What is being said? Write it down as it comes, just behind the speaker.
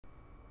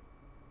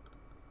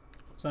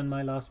So in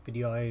my last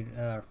video I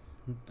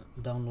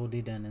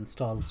downloaded and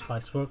installed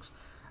Spiceworks,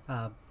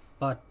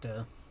 but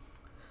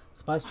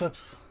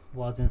Spiceworks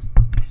was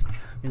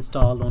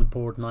installed on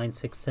port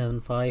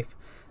 9675.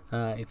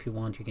 If you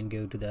want, you can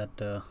go to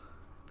that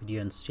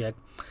video and check.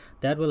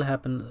 That will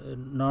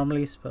happen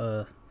normally.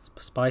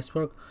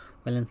 Spiceworks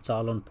will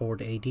install on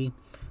port 80,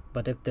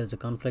 but if there's a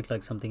conflict,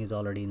 like something is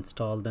already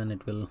installed, then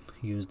it will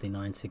use the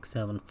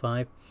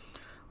 9675.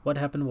 What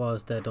happened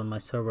was that on my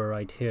server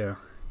right here,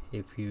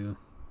 if you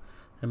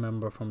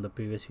remember from the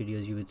previous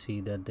videos, you would see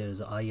that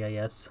there's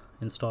IIS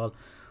installed.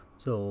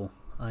 So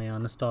I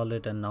uninstalled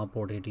it and now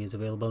port 80 is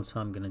available. So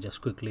I'm gonna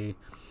just quickly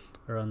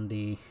run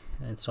the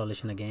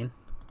installation again,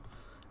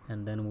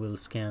 and then we'll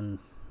scan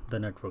the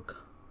network.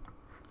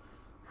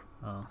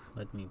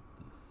 Let me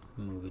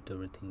move it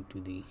everything to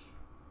the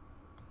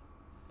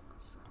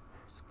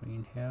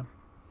screen here.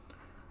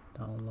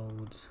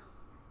 Downloads,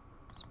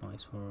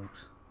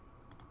 Spiceworks.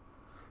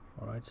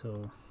 Alright,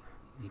 so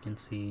you can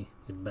see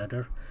it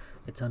better.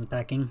 It's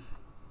unpacking.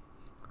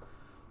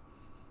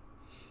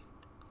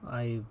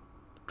 I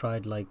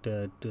tried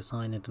to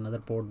assign it another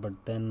port,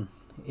 but then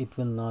it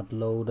will not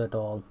load at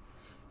all.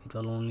 It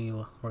will only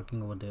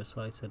working over there.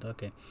 So I said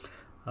okay.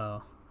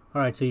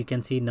 Alright, so you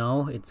can see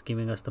now it's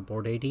giving us the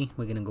port 80.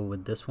 We're gonna go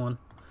with this one.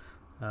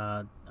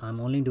 I'm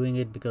only doing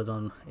it because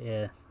on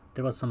there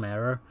was some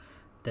error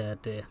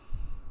that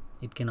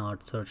it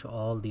cannot search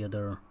all the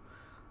other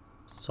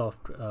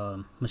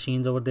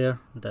machines over there,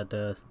 that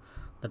I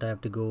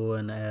have to go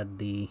and add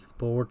the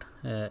port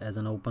as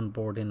an open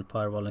port in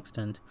firewall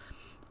extent,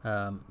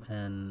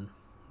 and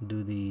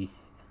do the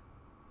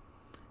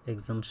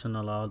exemption,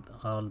 all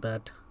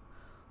that.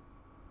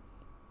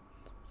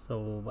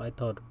 So I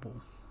thought,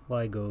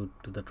 why go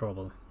to the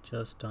trouble,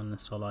 just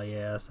uninstall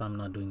IIS. I'm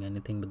not doing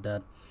anything with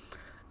that,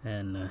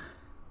 and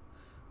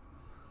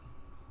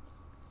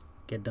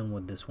get done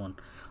with this one.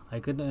 I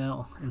could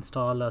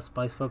install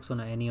Spiceworks on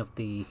any of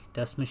the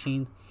test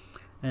machines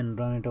and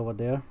run it over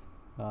there.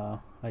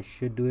 I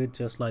should do it,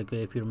 just like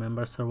if you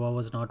remember, server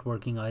was not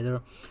working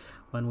either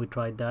when we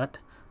tried that,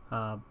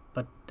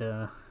 but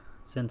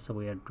since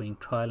we are doing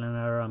trial and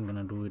error, I'm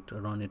gonna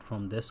run it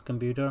from this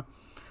computer,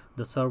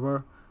 the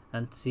server,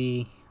 and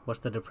see what's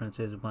the difference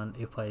is when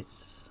if I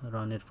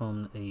run it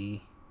from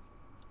a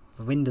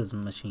Windows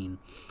machine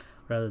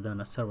rather than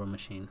a server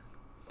machine.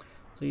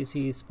 So you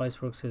see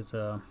Spiceworks is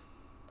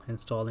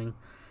installing.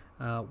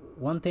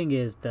 One thing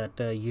is that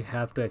you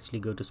have to actually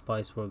go to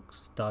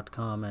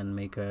spiceworks.com and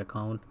make an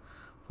account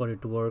for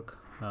it to work.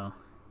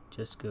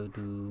 Just go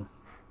to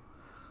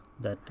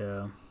that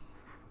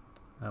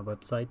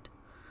website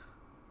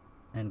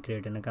and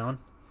create an account.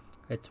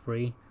 It's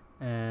free,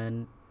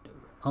 and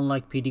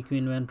unlike PDQ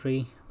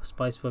inventory,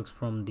 Spiceworks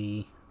from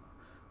the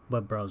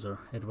web browser.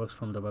 It works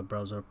from the web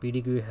browser.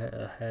 PDQ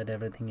had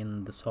everything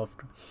in the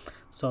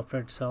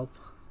software itself.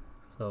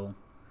 So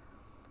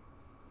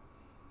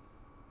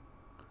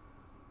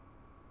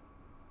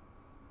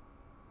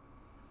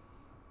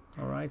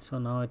alright, so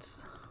now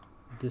it's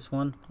this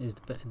one is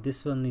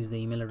the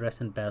email address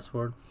and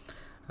password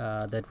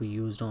that we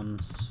used on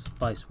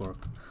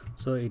Spiceworks.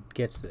 So it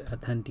gets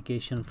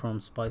authentication from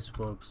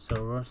Spiceworks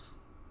servers.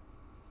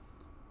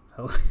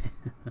 Oh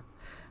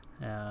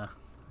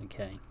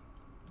okay,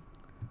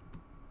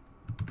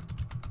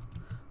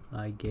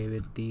 I gave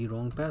it the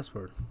wrong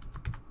password.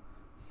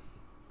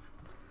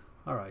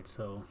 Alright,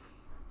 so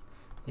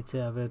it's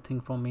everything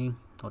for me.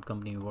 What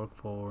company you work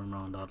for,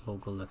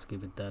 local. Let's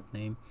give it that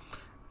name.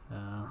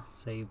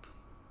 Save.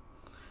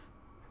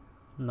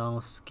 Now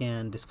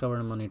scan, discover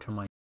and monitor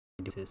my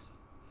devices.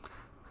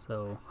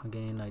 So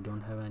again, I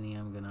don't have any.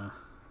 I'm gonna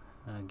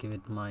give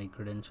it my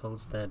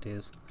credentials, that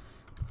is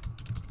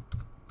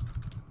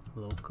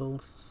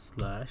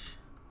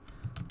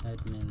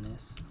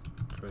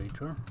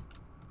local/administrator.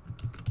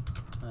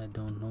 I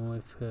don't know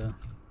if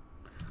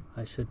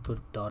I should put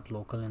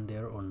 .local in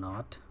there or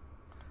not,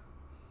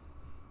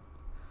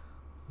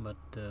 but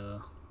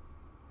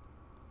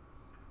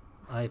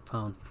I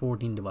found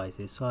 14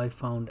 devices. So I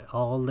found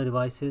all the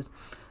devices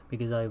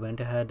because I went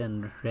ahead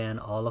and ran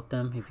all of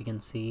them. If you can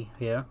see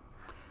here,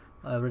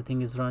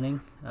 everything is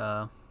running,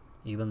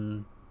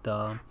 even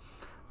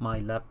my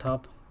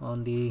laptop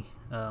on the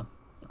I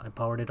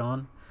powered it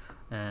on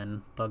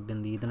and plugged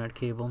in the Ethernet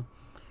cable,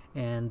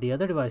 and the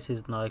other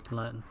devices, like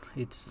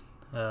it's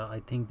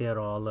I think they're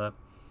all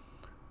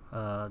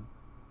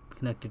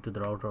connected to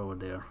the router over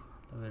there.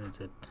 Where is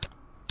it?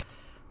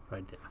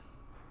 Right there.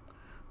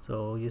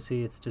 So you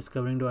see it's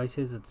discovering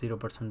devices. It's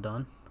 0%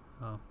 done,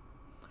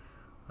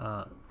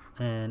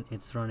 and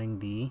it's running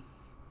the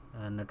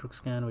network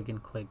scan. We can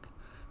click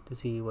to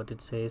see what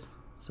it says.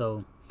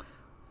 So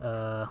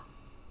can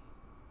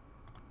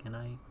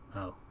I?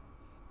 Oh,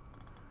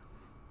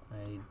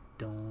 I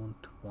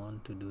don't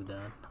want to do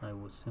that. I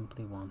would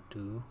simply want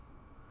to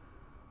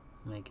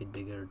make it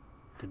bigger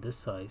to this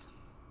size.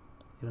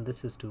 Even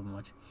this is too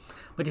much,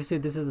 but you see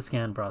this is the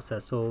scan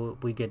process. So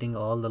we're getting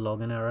all the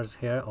login errors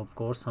here. Of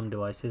course, some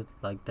devices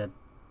like that,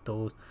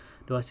 those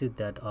devices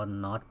that are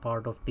not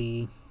part of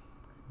the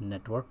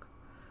network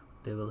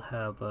they will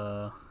have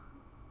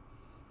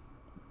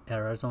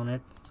errors on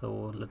it.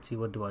 So let's see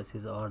what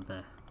devices are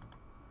there.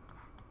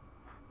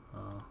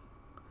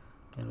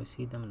 Can we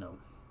see them? No.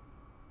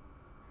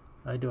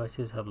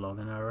 iDevices have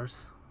login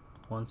errors.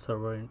 One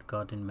server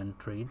got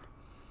inventoried,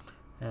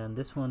 and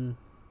this one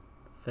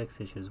fix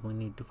issues. We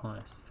need to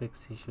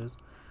fix issues.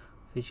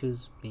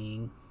 Issues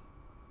being,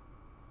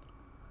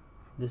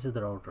 this is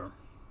the router.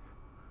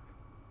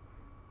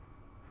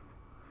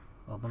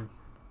 Open.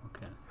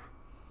 Okay.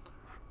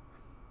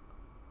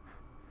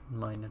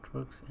 My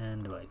networks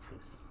and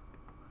devices.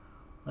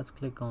 Let's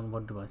click on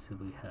what devices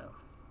we have.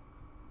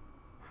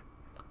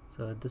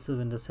 So this is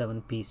Windows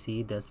 7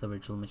 PC. That's the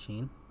virtual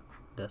machine.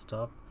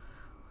 Desktop.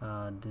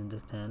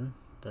 Windows 10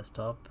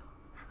 desktop.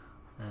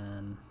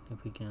 And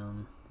if we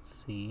can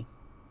see,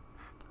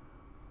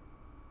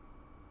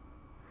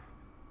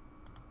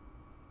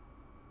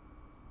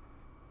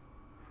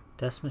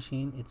 test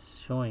machine, it's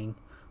showing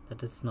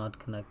that it's not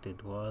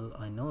connected. Well,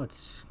 I know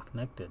it's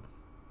connected.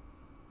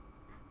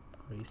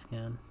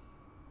 Rescan.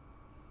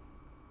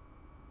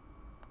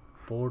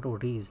 Port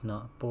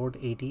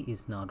 80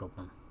 is not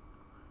open.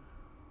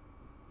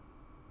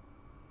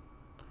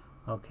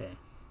 Okay,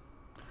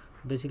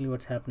 basically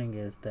what's happening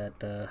is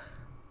that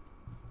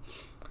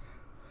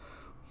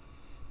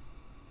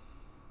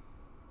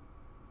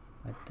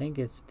I think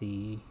it's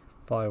the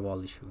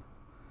firewall issue.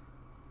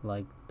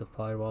 Like the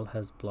firewall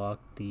has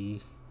blocked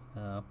the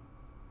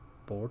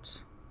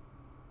ports,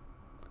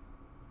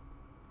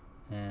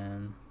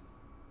 and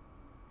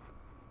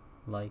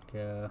like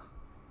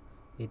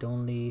it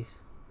only,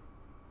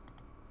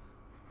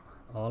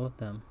 all of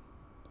them,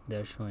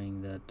 they're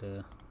showing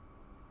that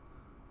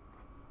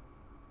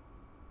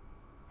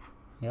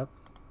yep,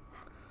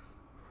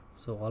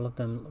 so all of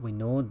them, we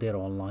know they're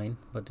online,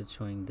 but it's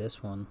showing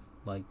this one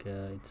like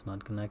it's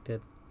not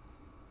connected.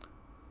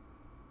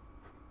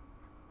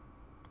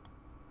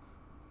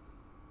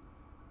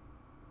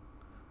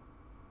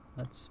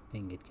 Let's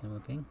ping it. Can we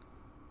ping?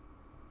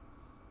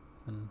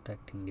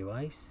 Contacting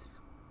device.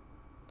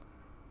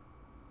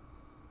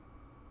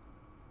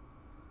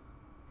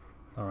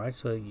 Alright,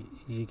 so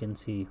you can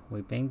see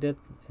we pinged it,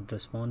 it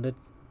responded.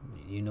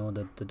 You know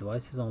that the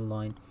device is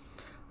online.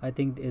 I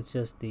think it's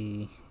just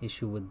the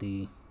issue with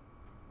the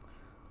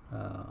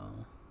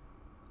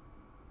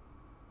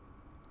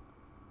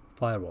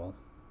firewall.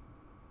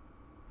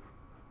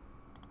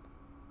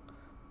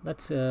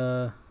 Let's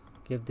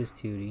give this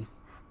theory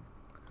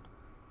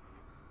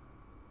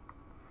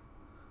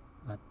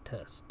a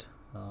test.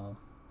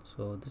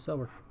 So this is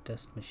our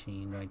test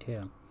machine right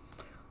here.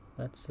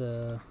 Let's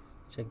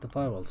check the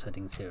firewall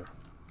settings here.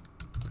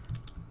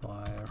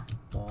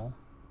 Firewall,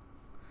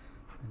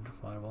 enter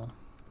firewall,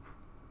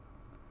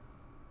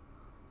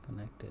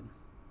 connected,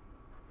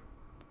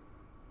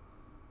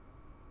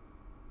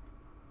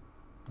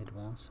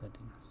 advanced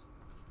settings.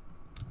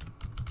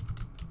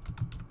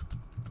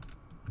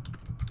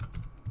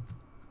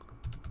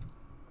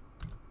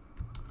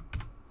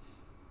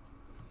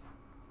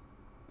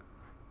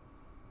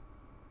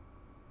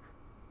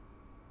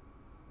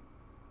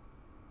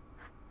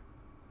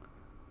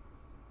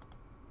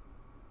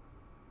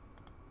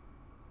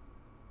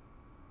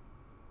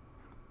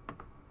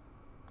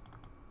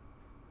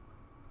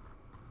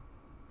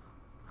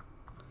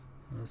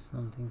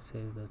 Something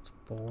says that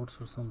ports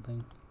or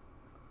something.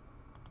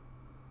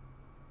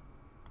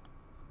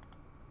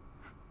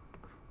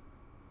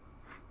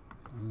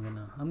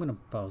 I'm gonna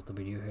pause the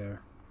video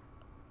here.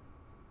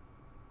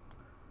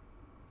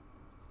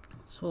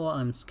 So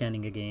I'm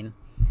scanning again.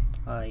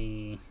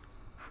 I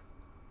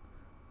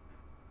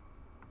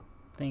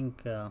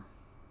think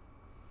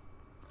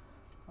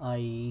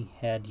I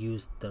had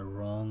used the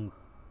wrong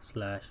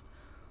slash,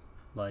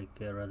 like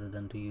rather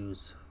than to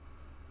use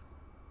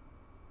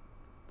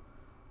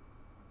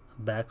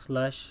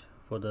backslash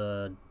for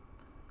the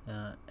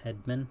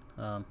admin,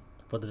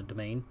 for the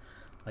domain,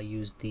 I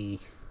use the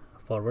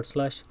forward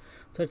slash.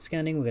 So it's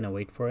scanning. We're gonna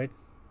wait for it,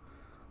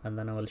 and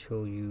then I will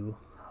show you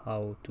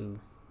how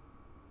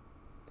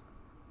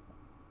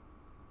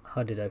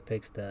did I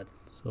fix that.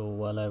 So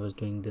while I was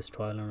doing this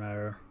trial and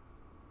error,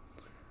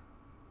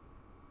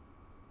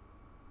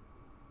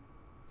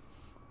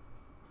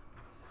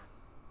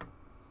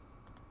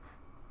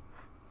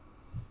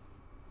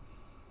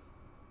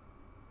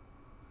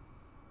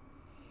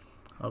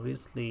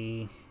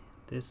 obviously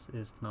this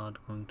is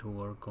not going to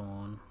work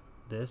on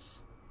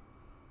this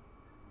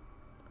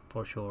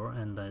for sure,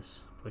 and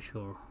this for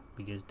sure,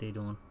 because they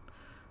don't,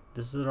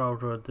 this is the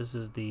router, this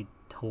is the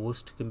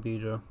host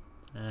computer,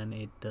 and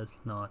it does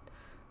not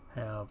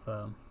have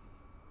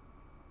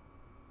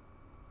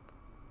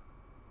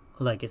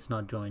like it's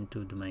not joined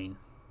to domain.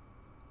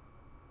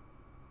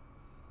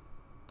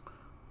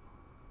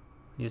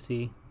 You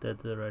see that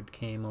the red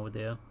came over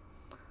there.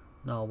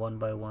 Now one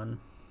by one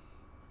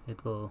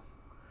it will,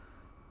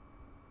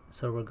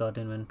 server got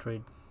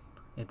inventoried.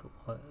 It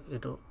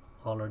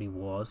already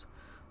was,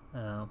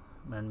 and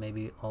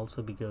maybe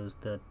also because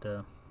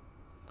that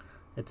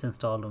it's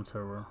installed on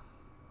server.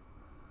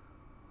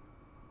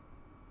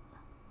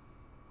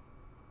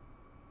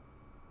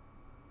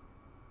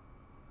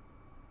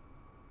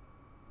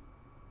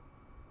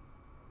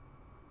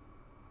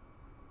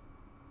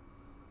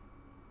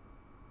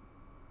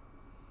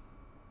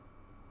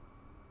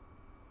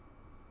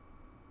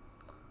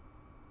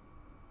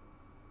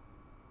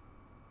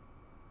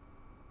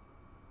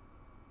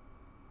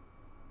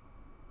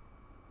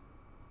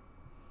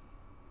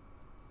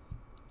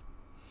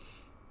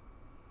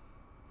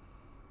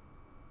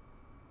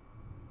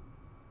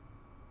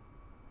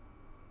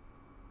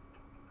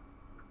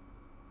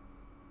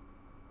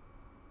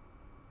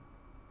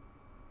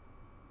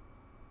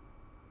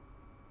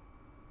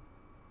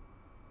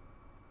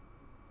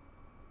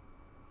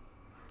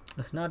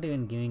 It's not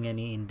even giving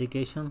any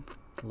indication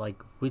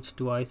like which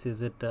device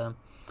is it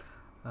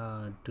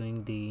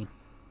doing the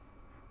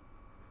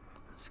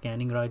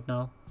scanning right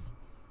now.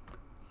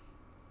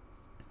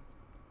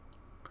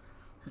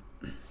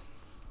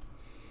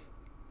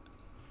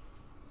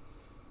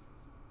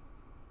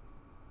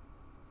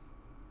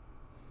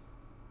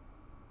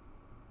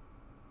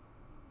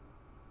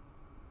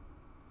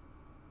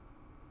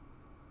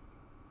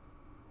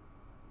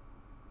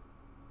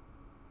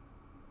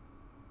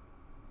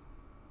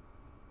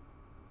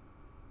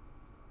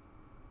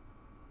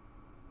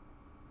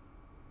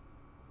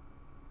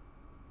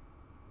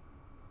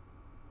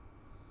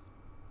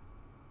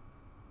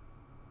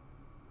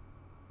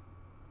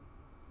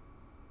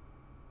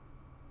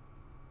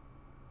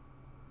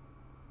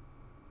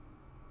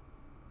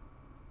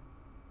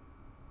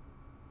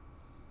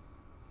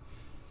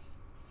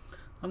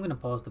 I'm gonna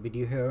pause the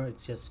video here,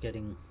 it's just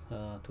getting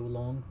too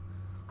long,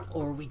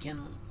 or we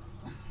can,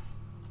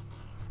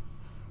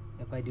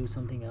 if I do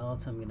something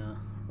else, I'm gonna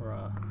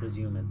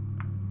resume it.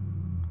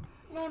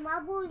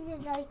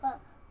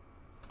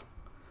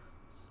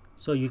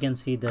 So you can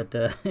see that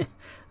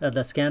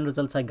the scan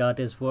results I got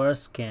is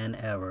worst scan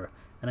ever,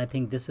 and I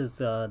think this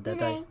is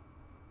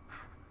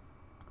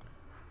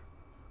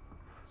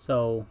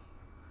so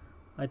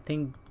I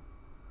think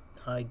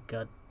I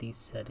got these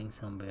settings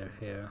somewhere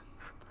here,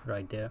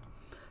 right there,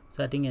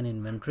 setting an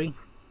inventory,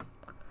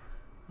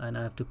 and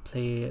I have to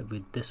play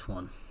with this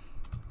one.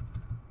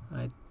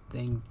 I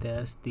think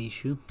that's the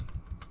issue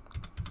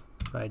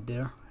right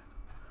there.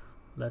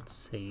 Let's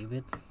save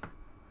it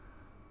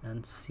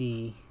and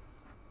see,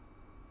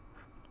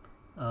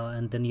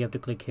 and then you have to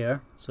click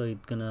here, so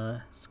it's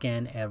gonna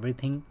scan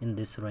everything in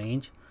this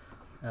range,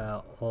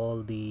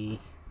 all the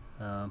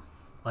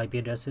IP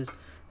addresses,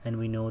 and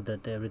we know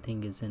that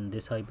everything is in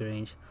this IP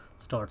range.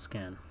 Start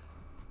scan.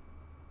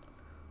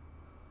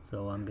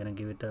 So I'm gonna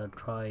give it a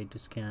try to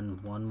scan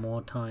one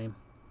more time,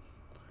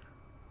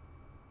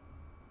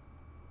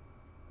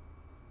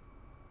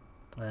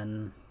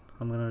 and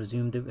I'm gonna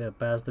resume the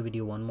pause the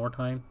video one more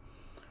time,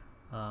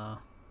 but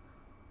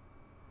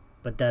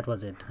that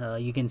was it.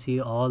 You can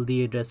see all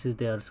the addresses.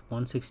 There's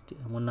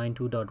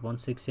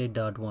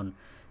 192.168.1.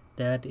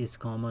 that is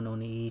common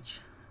on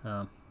each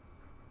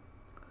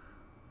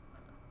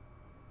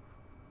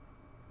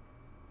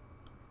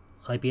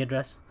IP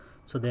address,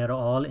 so they are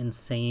all in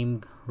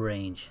same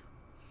range.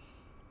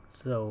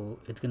 So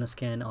it's gonna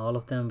scan all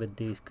of them with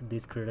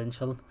these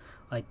credential.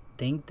 I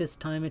think this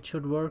time it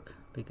should work,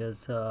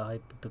 because I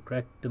put the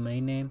correct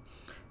domain name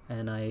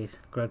and I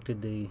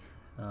corrected the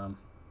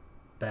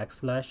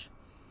backslash,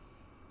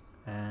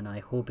 and I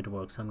hope it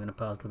works. I'm gonna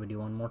pause the video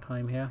one more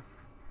time here.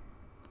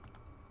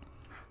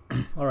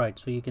 Alright,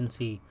 so you can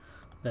see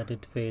that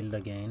it failed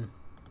again.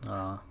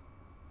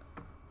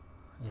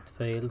 It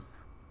failed,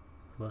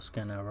 worst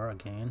scan error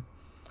again.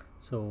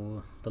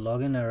 So the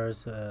login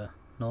errors, no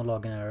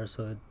login errors.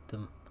 So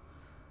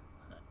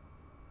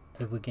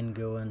if we can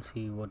go and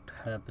see what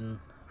happened,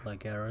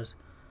 like errors,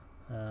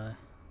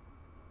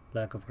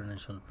 lack of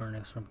credential,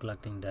 prevents from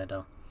collecting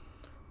data,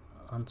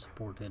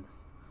 unsupported,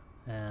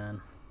 and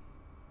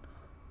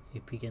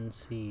if we can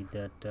see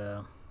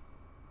that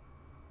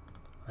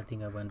I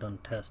think I went on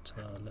test.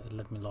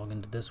 Let me log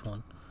into this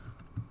one,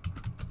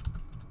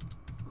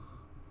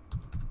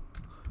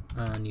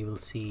 and you will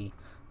see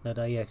that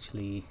I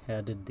actually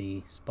added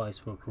the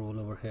Spiceworks rule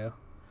over here.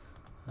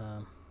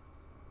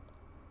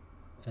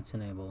 It's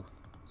enabled.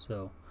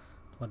 So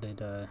what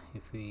did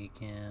if we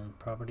can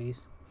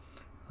properties,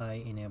 I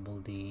enable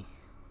the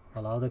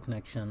allow the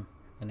connection,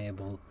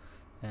 enable,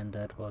 and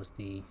that was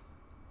the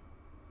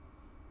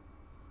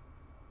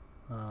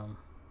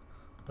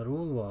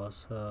rule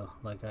was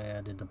like I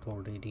added the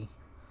port 80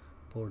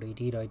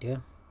 right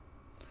here,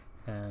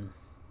 and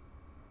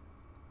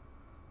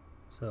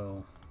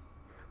so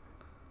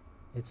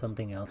it's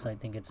something else. I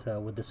think it's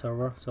with the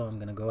server, so I'm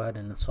gonna go ahead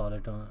and install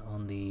it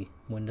on the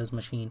Windows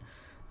machine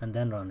and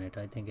then run it.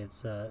 I think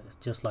it's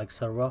just like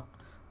server.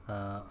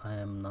 I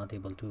am not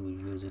able to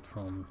use it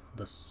from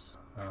this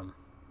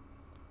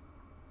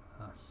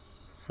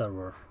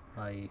server.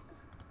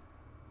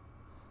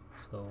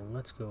 So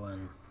let's go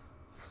and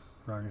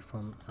run it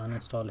from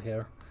uninstall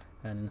here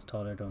and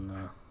install it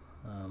on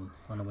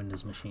a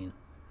Windows machine.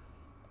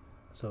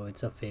 So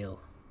it's a fail.